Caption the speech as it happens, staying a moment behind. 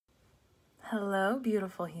Hello,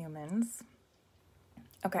 beautiful humans.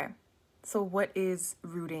 Okay, so what is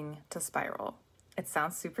rooting to spiral? It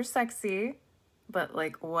sounds super sexy, but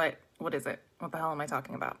what is it? What the hell am I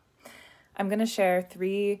talking about? I'm going to share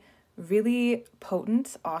 3 really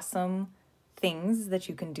potent, awesome things that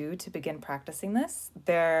you can do to begin practicing this.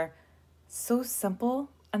 They're so simple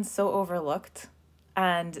and so overlooked,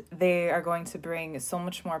 and they are going to bring so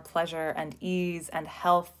much more pleasure and ease and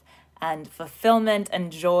health and fulfillment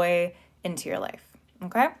and joy into your life.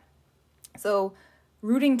 Okay? So,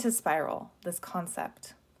 rooting to spiral, this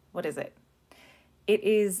concept, what is it? It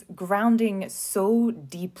is grounding so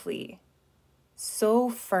deeply, so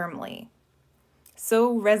firmly,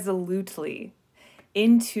 so resolutely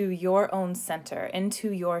into your own center,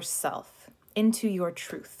 into yourself, into your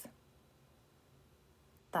truth,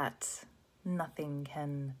 that nothing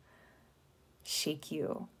can shake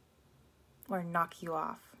you or knock you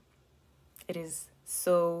off. It is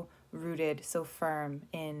so rooted, so firm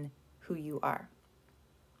in who you are.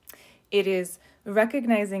 It is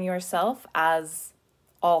recognizing yourself as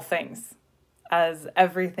all things, as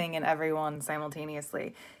everything and everyone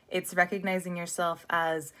simultaneously. It's recognizing yourself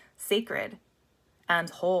as sacred and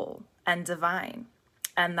whole and divine,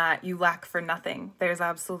 and that you lack for nothing. There's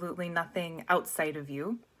absolutely nothing outside of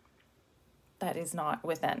you that is not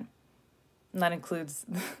within. And that includes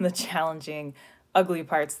the challenging, ugly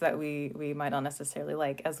parts that we might not necessarily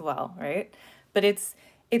like as well, right? But it's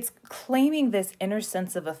claiming this inner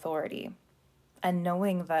sense of authority and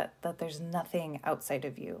knowing that there's nothing outside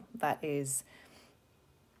of you that is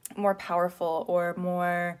more powerful or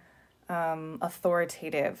more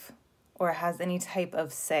authoritative or has any type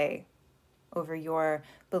of say over your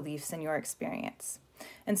beliefs and your experience.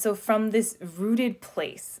 And so from this rooted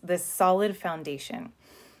place, this solid foundation,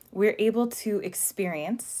 we're able to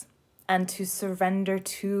experience and to surrender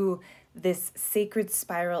to this sacred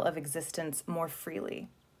spiral of existence more freely.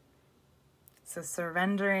 So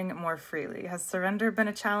surrendering more freely. Has surrender been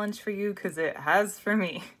a challenge for you? Because it has for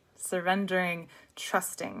me. Surrendering,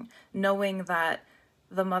 trusting, knowing that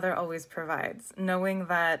the mother always provides, knowing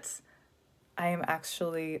that I am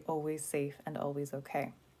actually always safe and always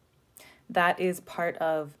okay. That is part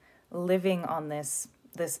of living on this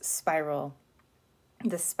spiral,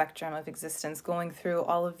 this spectrum of existence, going through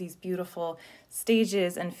all of these beautiful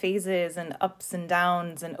stages and phases and ups and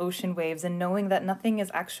downs and ocean waves, and knowing that nothing is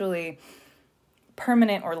actually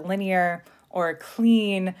permanent or linear or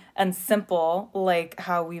clean and simple like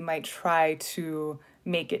how we might try to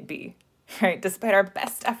make it be, right? Despite our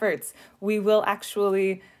best efforts, we will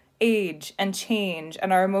actually age and change,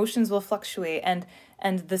 and our emotions will fluctuate,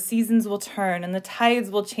 and the seasons will turn, and the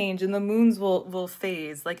tides will change, and the moons will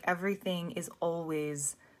phase. Like, everything is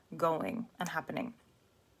always going and happening.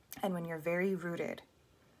 And when you're very rooted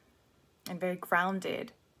and very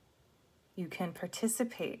grounded, you can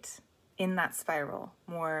participate in that spiral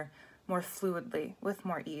more fluidly, with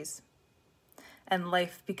more ease. And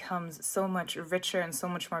life becomes so much richer and so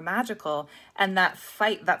much more magical, and that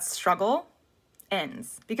fight, that struggle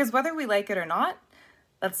ends. Because whether we like it or not,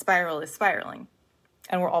 that spiral is spiraling,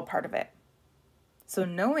 and we're all part of it. So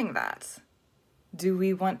knowing that, do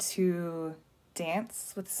we want to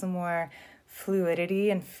dance with some more fluidity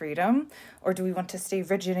and freedom, or do we want to stay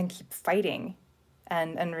rigid and keep fighting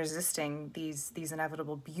and resisting these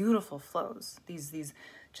inevitable beautiful flows, these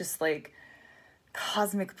just like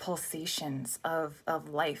cosmic pulsations of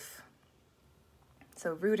life?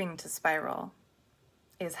 So rooting to spiral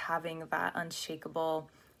is having that unshakable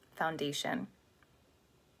foundation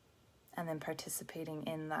and then participating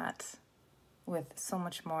in that with so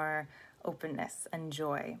much more openness and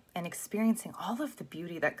joy and experiencing all of the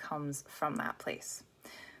beauty that comes from that place.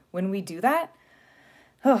 When we do that,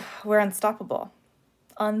 we're unstoppable.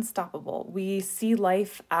 Unstoppable. We see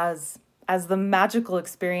life as the magical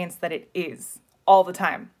experience that it is all the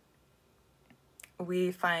time.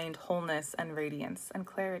 We find wholeness and radiance and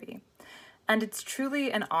clarity. And it's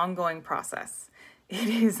truly an ongoing process. It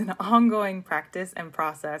is an ongoing practice and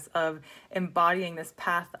process of embodying this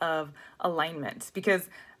path of alignment, because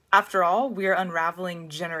after all, we're unraveling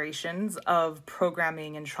generations of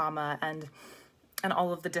programming and trauma and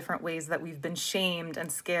all of the different ways that we've been shamed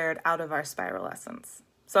and scared out of our spiral essence.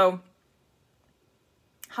 So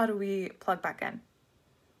how do we plug back in?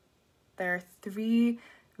 There are 3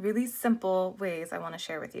 really simple ways I want to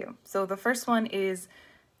share with you. So the first one is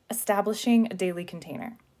establishing a daily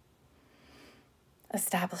container.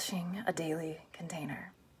 Establishing a daily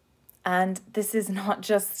container. And this is not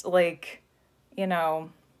just like,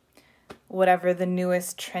 whatever the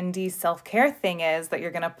newest trendy self-care thing is that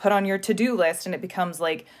you're going to put on your to-do list and it becomes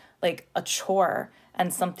like a chore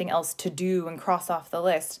and something else to do and cross off the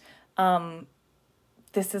list.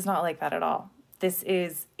 This is not like that at all. This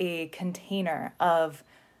is a container of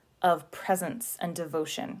presence and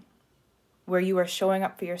devotion where you are showing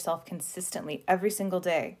up for yourself consistently every single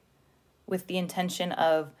day with the intention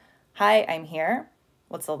of, hi, I'm here.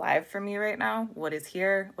 What's alive for me right now? What is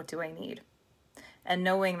here? What do I need? And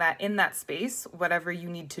knowing that in that space, whatever you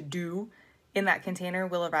need to do in that container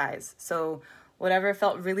will arise. So whatever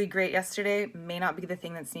felt really great yesterday may not be the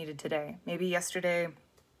thing that's needed today. Maybe yesterday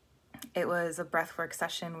it was a breathwork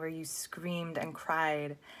session where you screamed and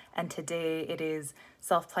cried, and today it is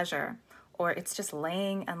self-pleasure, or it's just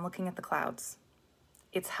laying and looking at the clouds.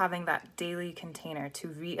 It's having that daily container to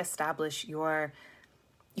reestablish your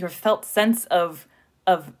felt sense of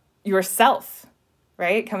yourself,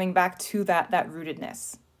 right? Coming back to that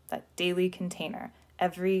rootedness, that daily container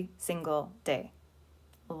every single day.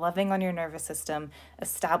 Loving on your nervous system,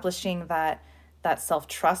 establishing that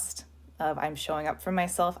self-trust of I'm showing up for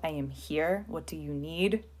myself, I am here, what do you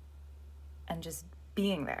need? And just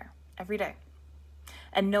being there every day.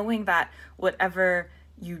 And knowing that whatever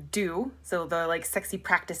you do, so the like sexy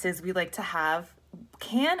practices we like to have,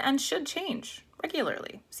 can and should change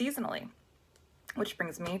regularly, seasonally. Which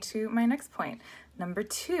brings me to my next point. Number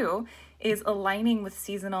 2 is aligning with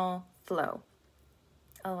seasonal flow.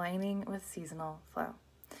 Aligning with seasonal flow.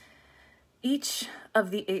 Each of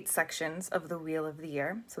the 8 sections of the Wheel of the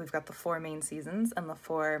Year, so we've got the 4 main seasons and the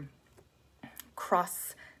 4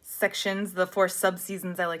 cross sections, the 4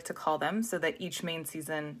 sub-seasons I like to call them, so that each main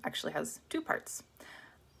season actually has 2 parts.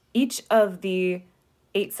 Each of the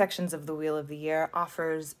 8 sections of the Wheel of the Year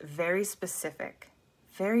offers very specific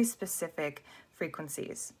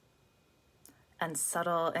frequencies and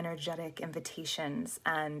subtle energetic invitations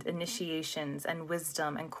and initiations and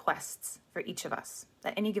wisdom and quests for each of us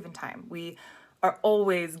at any given time. We are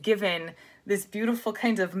always given this beautiful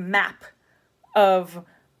kind of map of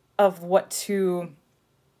what to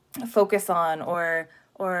focus on or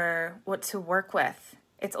what to work with.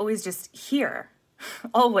 It's always just here,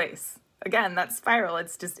 always. Again, that spiral,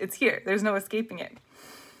 it's here. There's no escaping it.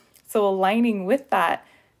 So aligning with that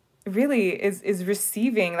really is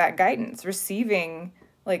receiving that guidance, receiving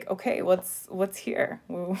like, okay, what's here?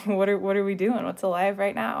 What are we doing? What's alive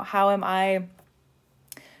right now? How am I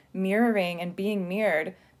mirroring and being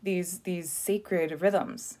mirrored these sacred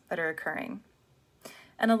rhythms that are occurring?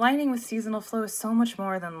 And aligning with seasonal flow is so much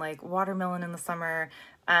more than like watermelon in the summer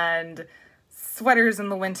and sweaters in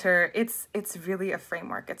the winter. It's really a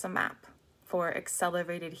framework. It's a map for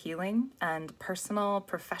accelerated healing and personal,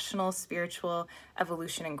 professional, spiritual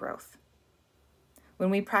evolution and growth. When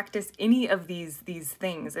we practice any of these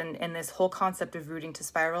things and this whole concept of rooting to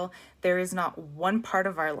spiral, there is not one part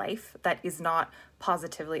of our life that is not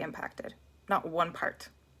positively impacted. Not one part.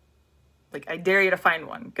 Like, I dare you to find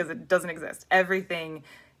one because it doesn't exist. Everything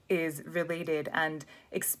is related and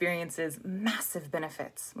experiences massive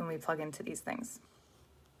benefits when we plug into these things.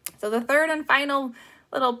 So the third and final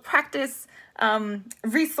little practice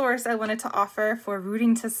resource I wanted to offer for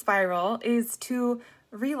rooting to spiral is to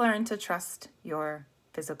relearn to trust your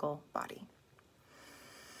physical body.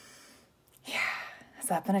 Yeah, has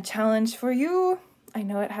that been a challenge for you? I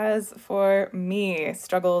know it has for me.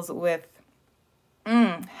 Struggles with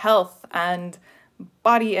health and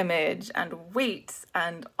body image and weight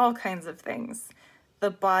and all kinds of things.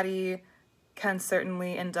 The body can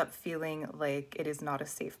certainly end up feeling like it is not a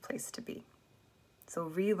safe place to be. So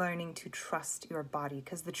relearning to trust your body,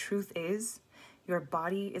 because the truth is, your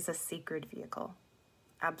body is a sacred vehicle.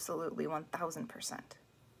 Absolutely, 1000%.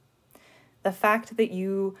 The fact that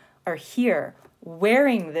you are here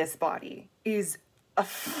wearing this body is a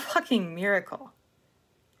fucking miracle.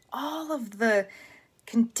 All of the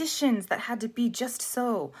conditions that had to be just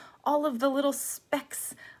so, all of the little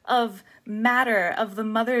specks of matter of the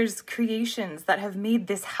mother's creations that have made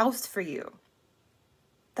this house for you,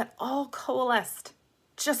 that all coalesced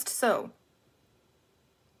just so.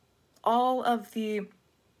 All of the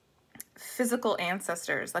physical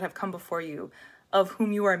ancestors that have come before you, of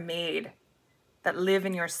whom you are made, that live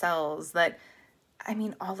in your cells,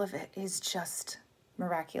 all of it is just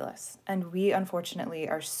miraculous. And we, unfortunately,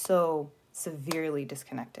 are so severely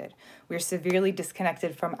disconnected. We're severely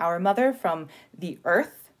disconnected from our mother, from the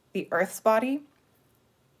Earth's body,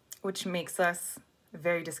 which makes us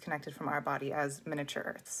very disconnected from our body as miniature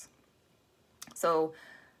Earths. So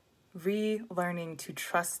relearning to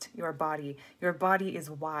trust your body. Your body is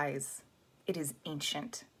wise. It is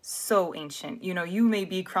ancient, so ancient. You may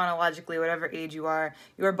be chronologically whatever age you are.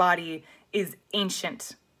 Your body is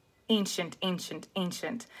ancient,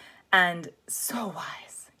 and so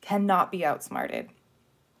wise, cannot be outsmarted,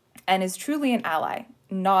 and is truly an ally,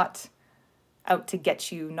 not out to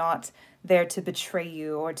get you, not there to betray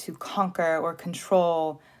you or to conquer or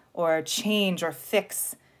control or change or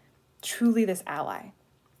fix. Truly this ally.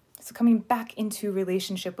 So coming back into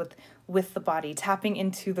relationship with the body, tapping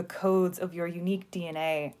into the codes of your unique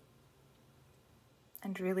DNA,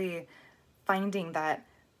 and really finding that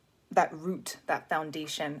root, that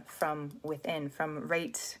foundation from within, from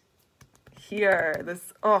right here,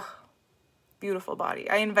 this beautiful body.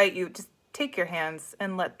 I invite you, just take your hands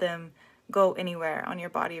and let them go anywhere on your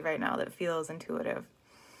body right now that feels intuitive.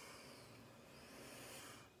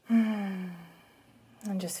 And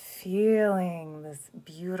just feeling this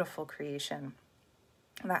beautiful creation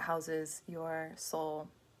that houses your soul,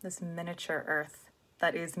 this miniature earth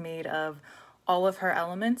that is made of all of her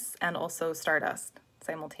elements and also stardust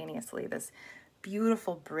simultaneously, this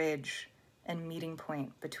beautiful bridge and meeting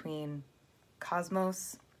point between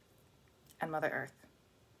cosmos and Mother Earth.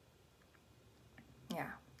 Yeah,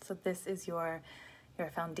 so this is your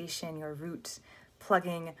foundation, your root,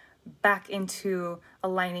 plugging back into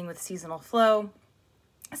aligning with seasonal flow,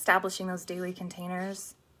 establishing those daily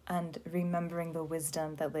containers, and remembering the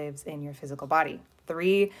wisdom that lives in your physical body.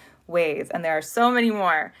 3 ways, and there are so many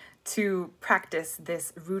more, to practice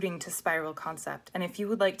this rooting to spiral concept. And if you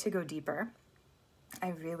would like to go deeper, I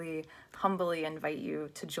really humbly invite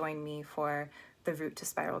you to join me for the Root to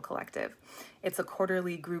Spiral Collective. It's a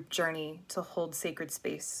quarterly group journey to hold sacred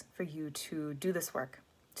space for you to do this work,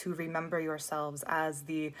 to remember yourselves as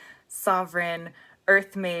the sovereign,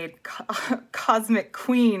 earth-made, cosmic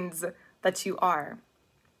queens that you are.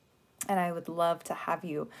 And I would love to have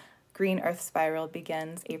you. Green Earth Spiral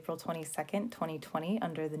begins April 22nd, 2020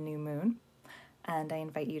 under the new moon. And I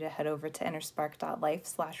invite you to head over to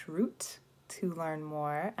innerspark.life/root to learn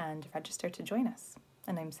more and register to join us.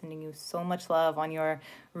 And I'm sending you so much love on your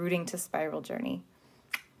rooting to spiral journey.